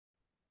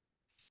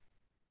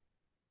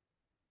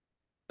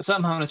So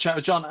I'm having a chat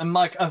with John and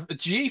Mike.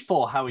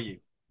 G4, how are you?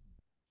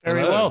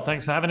 Very well. Hello.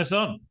 Thanks for having us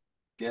on.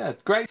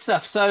 Good, great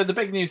stuff. So the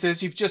big news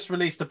is you've just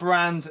released a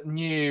brand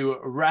new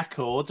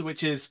record,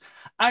 which is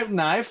out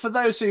now. For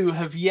those who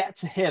have yet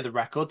to hear the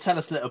record, tell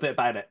us a little bit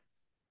about it.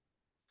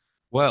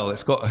 Well,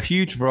 it's got a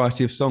huge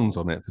variety of songs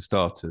on it for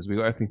starters. We've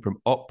got everything from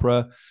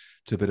opera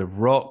to a bit of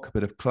rock, a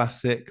bit of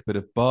classic, a bit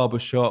of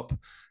barbershop,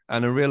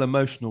 and a real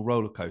emotional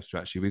roller coaster,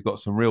 actually. We've got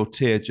some real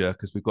tear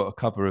jerkers. We've got a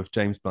cover of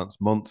James Blunt's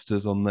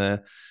Monsters on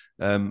there,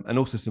 and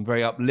also some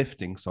very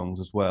uplifting songs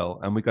as well.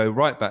 And we go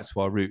right back to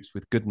our roots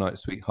with Goodnight,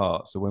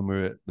 Sweetheart. So when we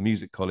were at the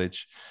music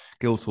college,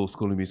 Guildhall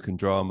School of Music and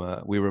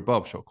Drama, we were a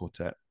barbershop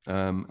quartet,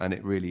 and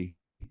it really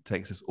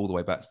takes us all the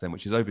way back to them,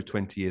 which is over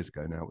 20 years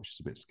ago now, which is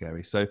a bit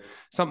scary. So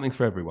something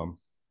for everyone.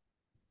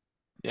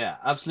 Yeah,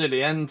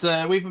 absolutely. And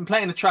we've been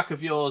playing a track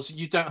of yours.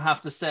 You don't have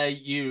to say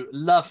you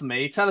love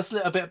me. Tell us a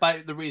little bit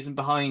about the reason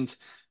behind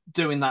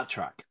doing that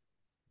track.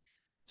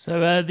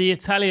 So the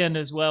Italian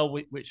as well,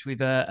 which we've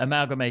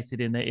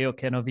amalgamated in the Io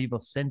che non vivo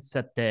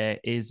senza te,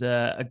 is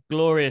a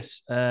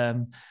glorious.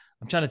 I'm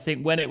trying to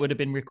think when it would have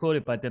been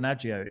recorded by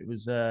Donaggio. It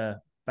was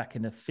back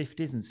in the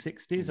 50s and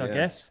 60s, I Yeah.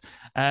 guess.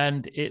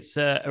 And it's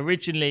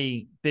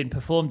originally been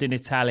performed in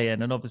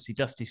Italian. And obviously,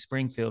 Dusty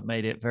Springfield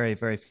made it very,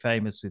 very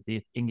famous with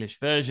the English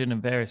version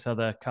and various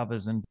other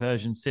covers and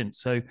versions since.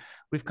 So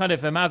we've kind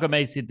of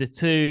amalgamated the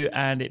two,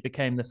 and it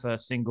became the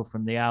first single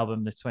from the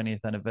album, the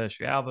 20th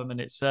anniversary album. And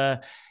it's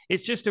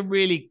just a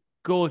really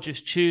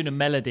gorgeous tune and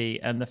melody,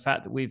 and the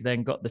fact that we've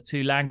then got the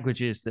two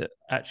languages that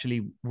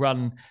actually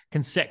run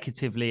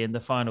consecutively in the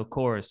final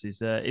chorus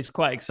is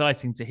quite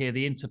exciting to hear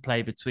the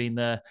interplay between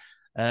the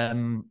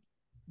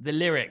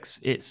lyrics.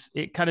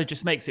 It kind of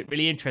just makes it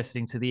really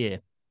interesting to the ear.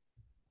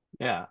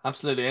 Yeah,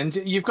 absolutely. And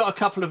you've got a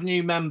couple of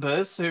new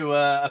members who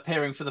are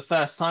appearing for the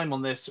first time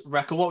on this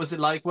record. What was it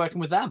like working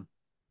with them?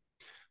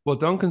 Well,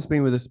 Duncan's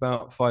been with us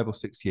about 5 or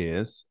 6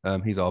 years.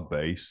 He's our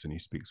bass and he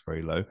speaks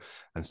very low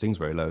and sings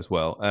very low as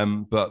well.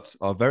 But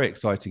our very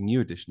exciting new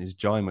addition is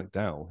Jai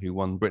McDowell, who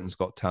won Britain's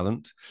Got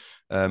Talent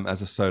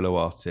as a solo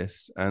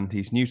artist. And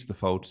he's new to the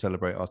fold to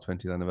celebrate our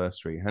 20th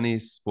anniversary. And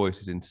his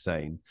voice is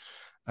insane.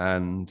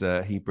 And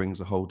he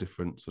brings a whole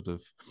different sort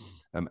of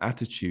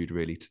attitude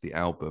really to the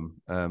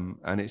album.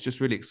 And it's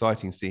just really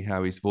exciting to see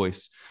how his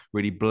voice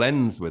really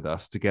blends with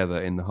us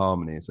together in the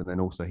harmonies. And then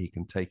also he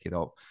can take it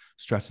up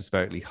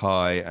stratospherically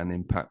high and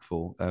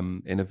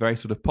impactful in a very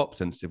sort of pop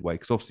sensitive way.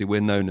 Because obviously we're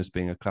known as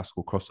being a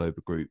classical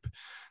crossover group.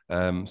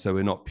 So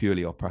we're not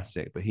purely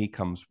operatic, but he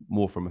comes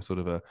more from a sort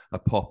of a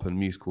pop and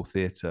musical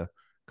theatre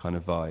kind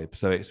of vibe.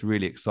 So it's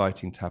really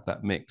exciting to have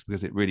that mix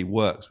because it really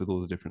works with all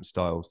the different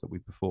styles that we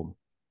perform.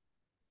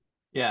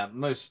 Yeah,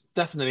 most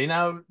definitely.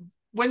 Now,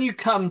 when you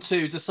come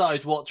to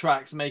decide what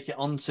tracks make it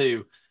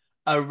onto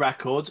a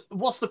record,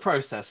 what's the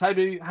process? How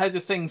do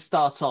things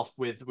start off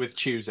with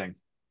choosing?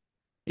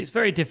 It's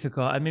very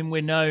difficult. I mean,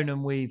 we're known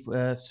and we've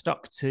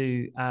stuck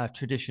to our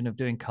tradition of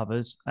doing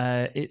covers.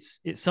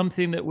 It's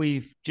something that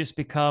we've just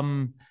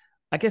become.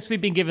 I guess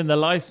we've been given the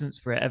license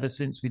for it ever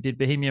since we did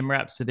Bohemian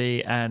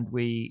Rhapsody, and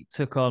we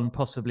took on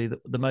possibly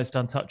the most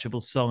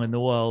untouchable song in the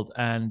world,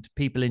 and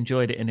people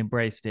enjoyed it and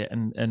embraced it,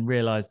 and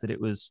realized that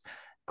it was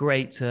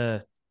great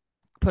to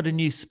put a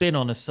new spin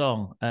on a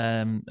song.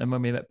 And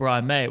when we met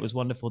Brian May, it was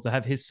wonderful to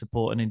have his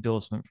support and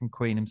endorsement from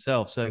Queen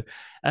himself. So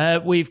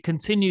we've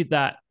continued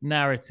that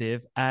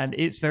narrative, and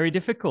it's very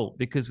difficult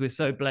because we're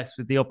so blessed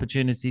with the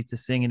opportunity to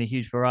sing in a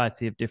huge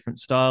variety of different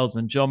styles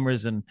and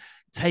genres and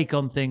take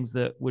on things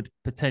that would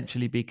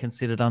potentially be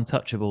considered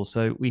untouchable.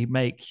 So we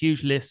make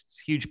huge lists,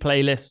 huge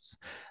playlists.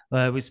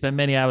 We spend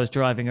many hours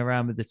driving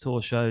around with the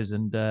tour shows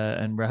and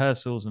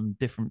rehearsals and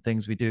different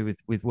things we do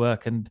with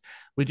work, and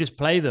we just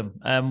play them.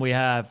 We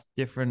have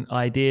different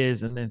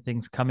ideas, and then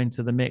things come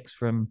into the mix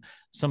from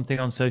something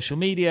on social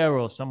media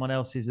or someone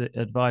else's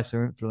advice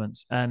or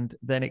influence, and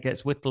then it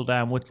gets whittled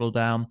down, whittled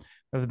down.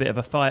 We have a bit of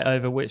a fight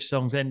over which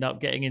songs end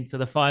up getting into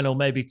the final,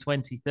 maybe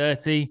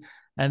 2030.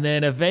 And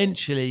then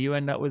eventually you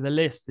end up with a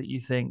list that you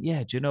think,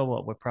 yeah, do you know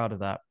what? We're proud of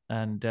that.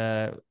 And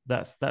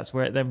that's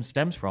where it then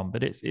stems from.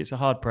 But it's a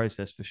hard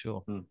process for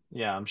sure.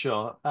 Yeah, I'm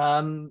sure.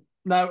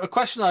 Now, a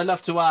question I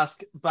love to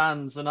ask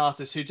bands and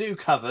artists who do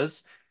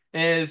covers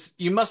is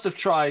you must have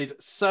tried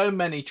so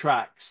many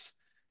tracks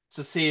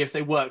to see if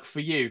they work for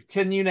you.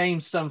 Can you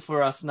name some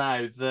for us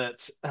now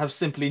that have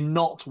simply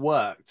not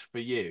worked for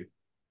you?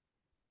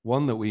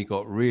 One that we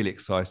got really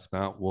excited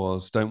about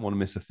was Don't Want to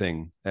Miss a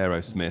Thing, Say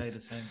Aerosmith. the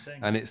same thing.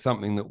 And it's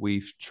something that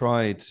we've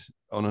tried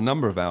on a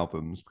number of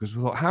albums because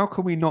we thought, how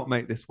can we not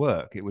make this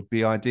work? It would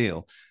be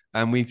ideal.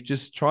 And we've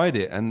just tried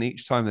it. And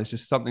each time there's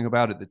just something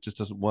about it that just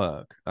doesn't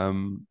work.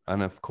 And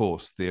of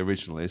course, the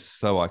original is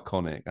so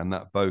iconic. And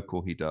that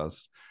vocal he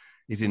does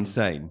is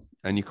insane.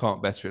 And you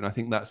can't better it. And I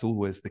think that's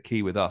always the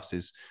key with us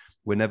is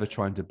we're never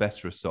trying to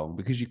better a song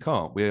because you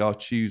can't. We are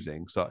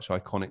choosing such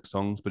iconic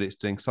songs, but it's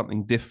doing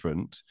something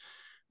different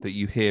that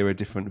you hear a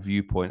different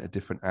viewpoint, a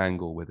different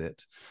angle with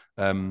it.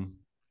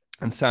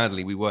 And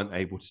sadly, we weren't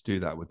able to do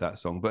that with that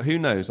song. But who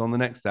knows? On the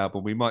next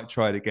album, we might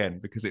try it again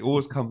because it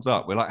always comes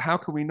up. We're like, how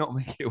can we not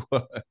make it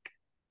work?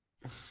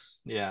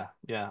 Yeah,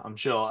 yeah, I'm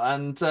sure.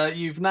 And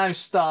you've now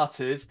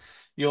started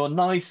your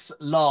nice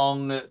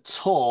long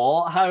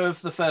tour. How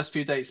have the first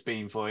few dates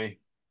been for you? Do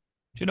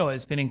you know what?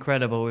 It's been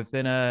incredible. We've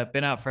been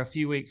out for a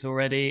few weeks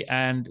already,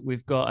 and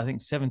we've got, I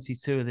think,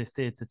 72 of this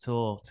theatre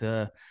tour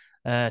to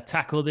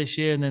tackle this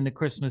year, and then the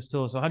Christmas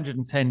tour. So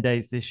 110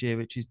 dates this year,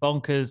 which is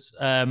bonkers.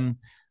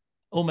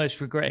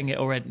 Almost regretting it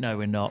already. No,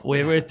 we're not.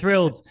 We're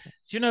thrilled.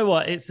 Do you know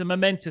what? It's a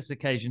momentous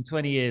occasion,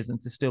 20 years, and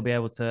to still be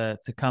able to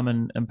come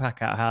and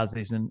pack out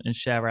houses and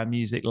share our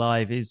music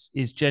live is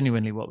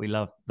genuinely what we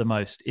love the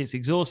most. It's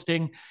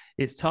exhausting,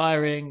 it's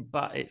tiring,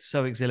 but it's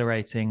so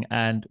exhilarating,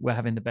 and we're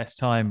having the best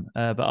time.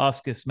 But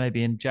ask us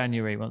maybe in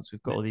January, once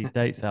we've got all these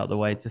dates out of the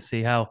way, to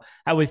see how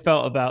we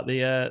felt about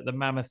the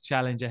Mammoth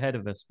Challenge ahead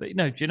of us. But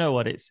do you know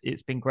what?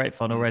 It's been great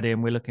fun already,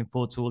 and we're looking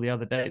forward to all the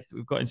other dates that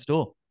we've got in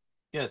store.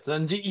 Good.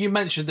 And you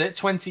mentioned it,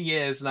 20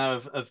 years now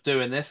of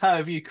doing this. How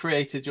have you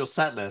created your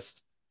set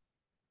list?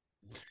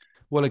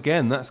 Well,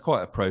 again, that's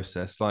quite a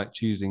process, like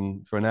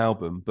choosing for an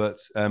album.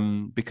 But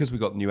because we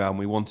got the new album,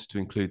 we wanted to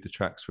include the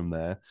tracks from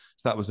there.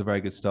 So that was a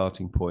very good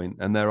starting point.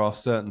 And there are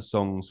certain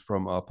songs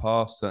from our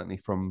past, certainly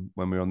from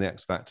when we were on the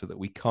X Factor, that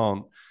we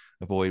can't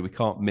avoid. We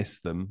can't miss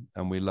them,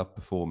 and we love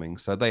performing.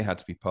 So they had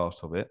to be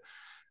part of it.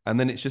 And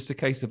then it's just a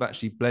case of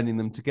actually blending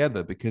them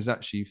together, because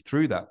actually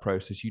through that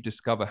process, you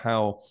discover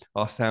how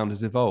our sound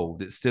has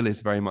evolved. It still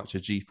is very much a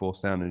G4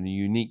 sound and a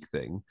unique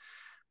thing,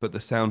 but the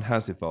sound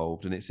has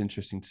evolved, and it's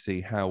interesting to see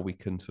how we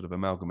can sort of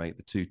amalgamate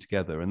the two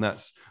together, and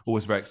that's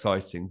always very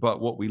exciting. But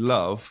what we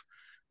love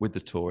with the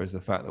tour is the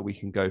fact that we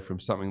can go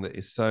from something that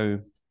is so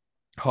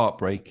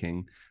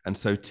heartbreaking and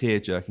so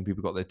tear-jerking,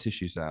 people got their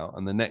tissues out,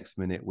 and the next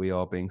minute we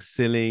are being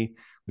silly,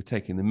 we're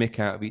taking the mick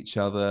out of each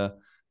other.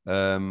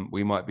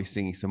 We might be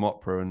singing some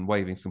opera and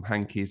waving some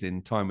hankies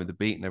in time with the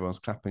beat, and everyone's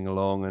clapping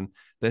along, and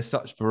there's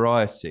such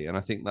variety. And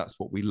I think that's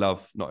what we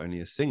love, not only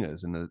as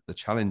singers and the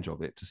challenge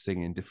of it to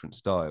sing in different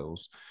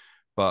styles,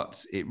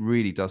 but it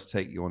really does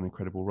take you on an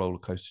incredible roller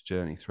coaster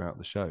journey throughout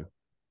the show.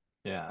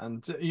 Yeah,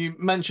 and you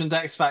mentioned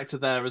X Factor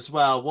there as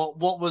well.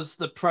 What was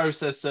the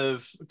process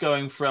of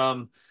going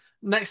from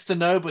next to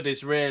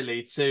nobody's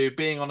really to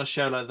being on a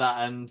show like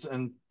that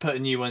and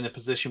putting you in the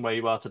position where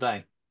you are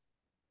today?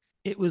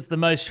 It was the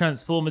most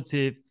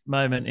transformative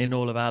moment in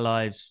all of our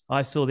lives.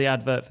 I saw the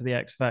advert for the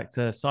X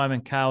Factor,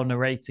 Simon Cowell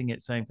narrating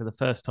it, saying for the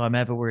first time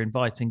ever, we're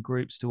inviting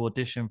groups to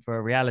audition for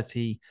a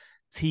reality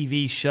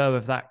TV show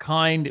of that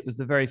kind. It was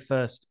the very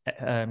first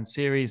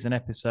series and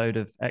episode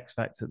of X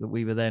Factor that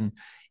we were then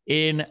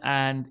in,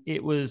 and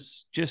it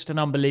was just an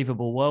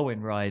unbelievable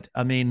whirlwind ride.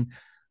 I mean,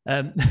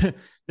 the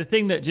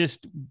thing that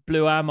just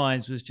blew our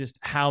minds was just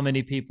how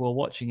many people were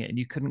watching it, and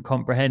you couldn't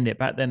comprehend it.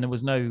 Back then, there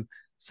was no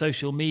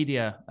social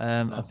media.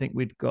 I think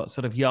we'd got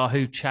sort of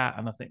Yahoo chat,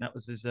 and I think that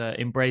was as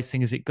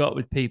embracing as it got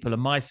with people.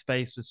 And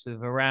MySpace was sort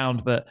of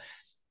around, but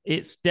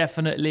it's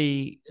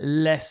definitely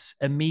less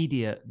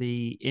immediate,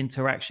 the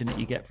interaction that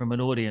you get from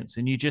an audience.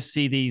 And you just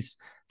see these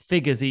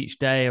figures each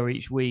day or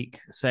each week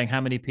saying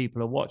how many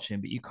people are watching,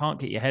 but you can't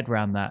get your head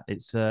around that.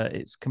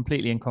 It's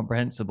completely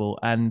incomprehensible.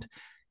 And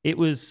it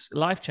was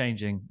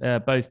life-changing,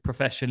 both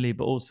professionally,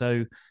 but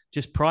also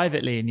just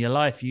privately in your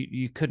life.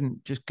 You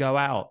couldn't just go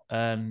out.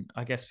 And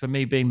I guess for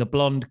me, being the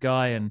blonde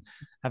guy and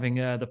having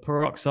the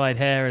peroxide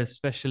hair,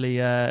 especially,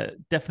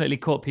 definitely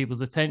caught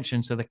people's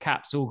attention. So the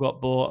caps all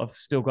got bought. I've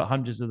still got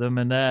hundreds of them,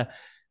 and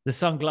the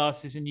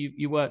sunglasses. And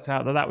you worked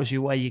out that was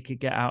your way you could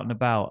get out and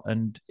about.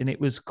 And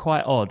it was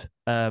quite odd.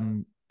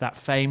 That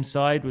fame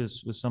side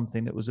was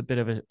something that was a bit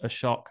of a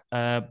shock,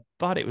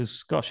 but it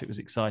was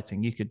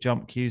exciting. You could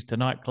jump queues to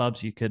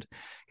nightclubs, you could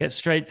get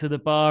straight to the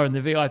bar and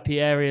the VIP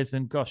areas,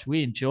 and gosh,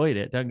 we enjoyed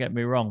it. Don't get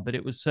me wrong, but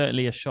it was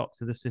certainly a shock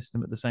to the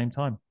system at the same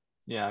time.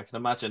 Yeah, I can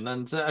imagine.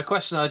 And a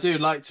question I do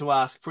like to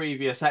ask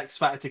previous X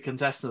Factor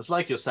contestants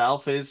like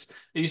yourself is: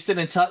 are you still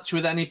in touch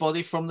with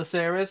anybody from the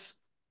series?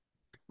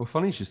 Well,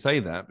 funny you should say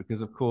that,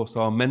 because of course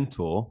our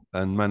mentor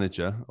and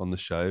manager on the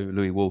show,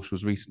 Louis Walsh,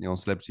 was recently on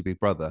Celebrity Big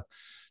Brother.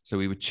 So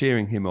we were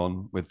cheering him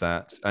on with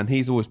that. And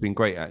he's always been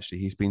great, actually.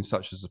 He's been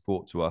such a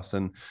support to us.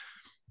 And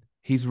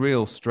his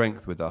real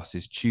strength with us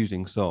is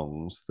choosing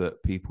songs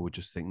that people would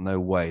just think, no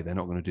way, they're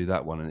not going to do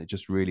that one. And it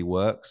just really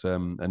works.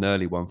 An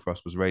early one for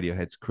us was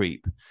Radiohead's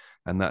Creep.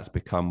 And that's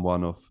become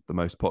one of the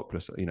most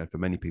popular, for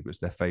many people, it's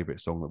their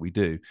favorite song that we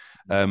do.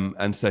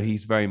 And so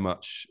he's very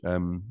much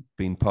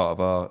been part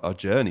of our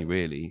journey,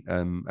 really.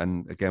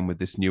 And again, with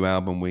this new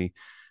album, we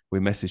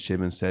messaged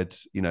him and said,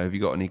 have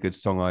you got any good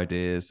song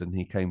ideas? And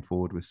he came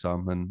forward with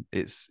some, and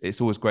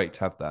it's always great to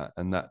have that,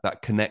 and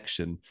that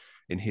connection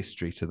in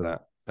history to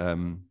that.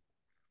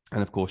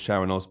 And of course,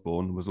 Sharon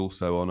Osbourne was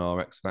also on our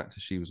X Factor.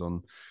 She was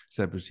on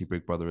Celebrity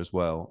Big Brother as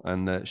well.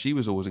 And she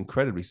was always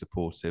incredibly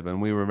supportive.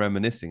 And we were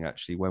reminiscing,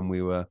 actually, when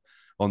we were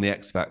on the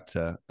X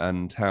Factor,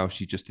 and how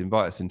she just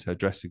invited us into her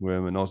dressing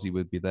room, and Ozzy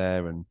would be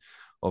there, and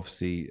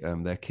obviously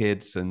their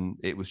kids. And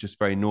it was just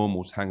very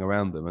normal to hang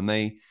around them. And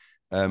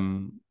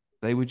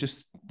they were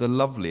just the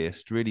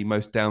loveliest, really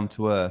most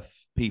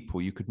down-to-earth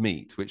people you could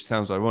meet, which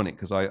sounds ironic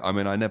because I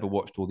mean, I never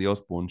watched all the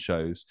Osbourne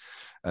shows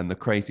and the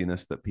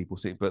craziness that people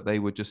see, but they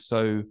were just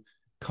so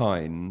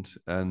kind,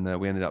 and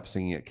we ended up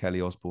singing at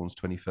Kelly Osbourne's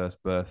 21st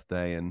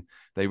birthday, and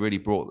they really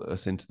brought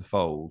us into the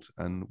fold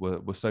and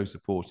were so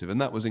supportive. And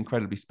that was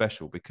incredibly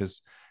special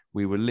because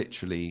we were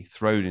literally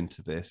thrown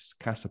into this,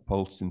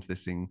 catapulted into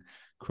this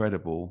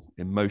incredible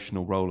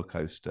emotional roller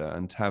coaster,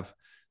 and to have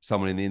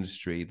someone in the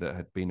industry that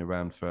had been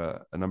around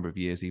for a number of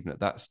years, even at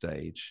that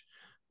stage,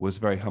 was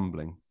very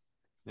humbling.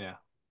 Yeah,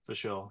 for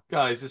sure.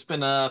 Guys, it's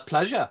been a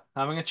pleasure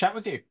having a chat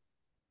with you.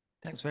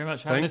 Thanks very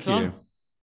much for having us on.